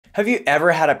Have you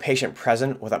ever had a patient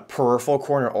present with a peripheral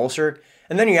corneal ulcer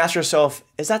and then you ask yourself,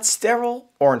 is that sterile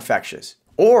or infectious?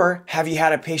 Or have you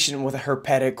had a patient with a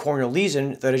herpetic corneal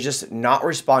lesion that is just not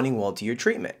responding well to your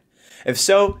treatment? If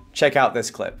so, check out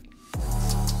this clip.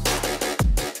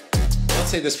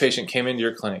 Let's say this patient came into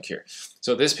your clinic here.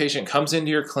 So this patient comes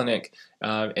into your clinic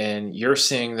and you're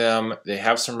seeing them, they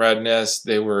have some redness,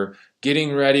 they were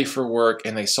getting ready for work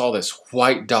and they saw this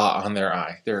white dot on their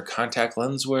eye. They're a contact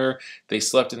lens wearer, they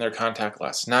slept in their contact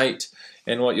last night,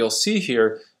 and what you'll see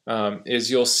here is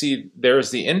you'll see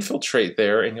there's the infiltrate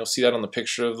there, and you'll see that on the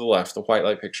picture of the left, the white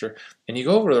light picture, and you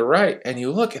go over to the right and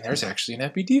you look and there's actually an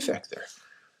epi defect there.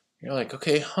 You're like,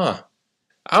 okay,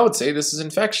 I would say this is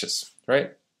infectious,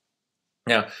 right?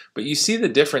 Now, but you see the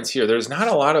difference here. There's not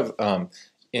a lot of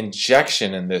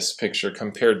injection in this picture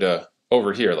compared to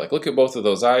over here. Like, look at both of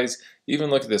those eyes. Even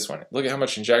look at this one. Look at how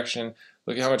much injection.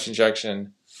 Look at how much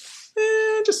injection.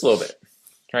 Just a little bit,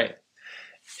 right?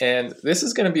 And this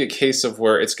is going to be a case of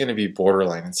where it's going to be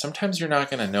borderline. And sometimes you're not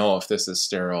going to know if this is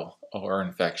sterile or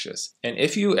infectious. And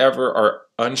if you ever are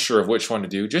unsure of which one to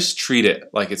do, just treat it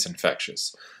like it's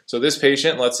infectious. So this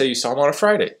patient, let's say you saw him on a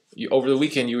Friday. Over the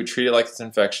weekend, you would treat it like it's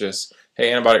infectious.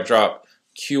 Hey, antibiotic drop,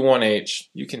 Q1H,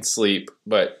 you can sleep,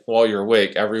 but while you're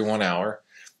awake every 1 hour,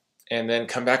 and then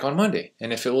come back on Monday.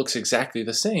 And if it looks exactly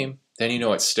the same, then you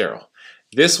know it's sterile.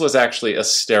 This was actually a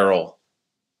sterile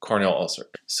corneal ulcer.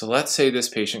 So let's say this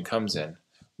patient comes in.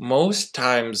 Most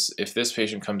times, if this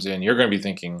patient comes in, you're going to be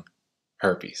thinking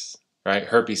herpes, right?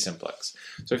 Herpes simplex.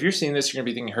 So if you're seeing this, you're going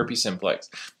to be thinking herpes simplex.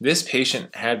 This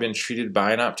patient had been treated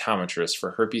by an optometrist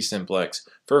for herpes simplex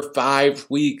for 5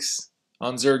 weeks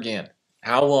on Zergan.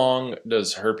 How long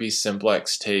does herpes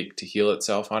simplex take to heal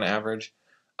itself on average?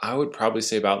 I would probably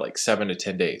say about like 7 to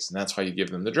 10 days. And that's why you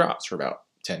give them the drops for about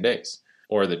 10 days.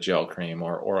 Or the gel cream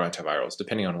or antivirals,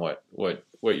 depending on what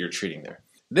you're treating there.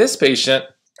 This patient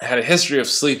had a history of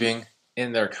sleeping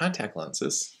in their contact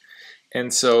lenses.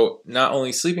 And so not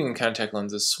only sleeping in contact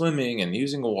lenses, swimming and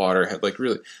using water had like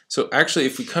really, so actually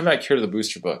if we come back here to the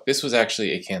booster book, this was actually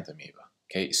acanthamoeba,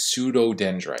 okay,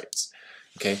 pseudodendrites,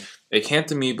 okay.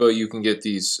 Acanthamoeba, you can get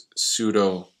these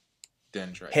pseudodendrites.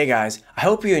 Hey guys, I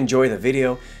hope you enjoyed the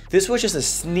video. This was just a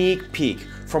sneak peek.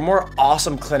 For more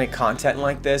awesome clinic content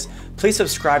like this, please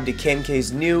subscribe to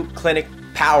KMK's new clinic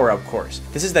PowerUp course.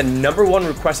 This is the #1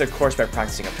 requested course by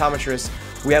practicing optometrists.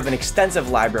 We have an extensive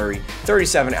library,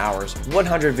 37 hours,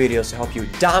 100 videos to help you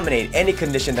dominate any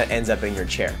condition that ends up in your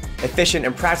chair. Efficient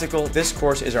and practical, this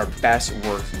course is our best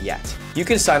work yet. You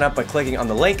can sign up by clicking on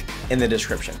the link in the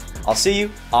description. I'll see you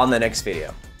on the next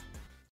video.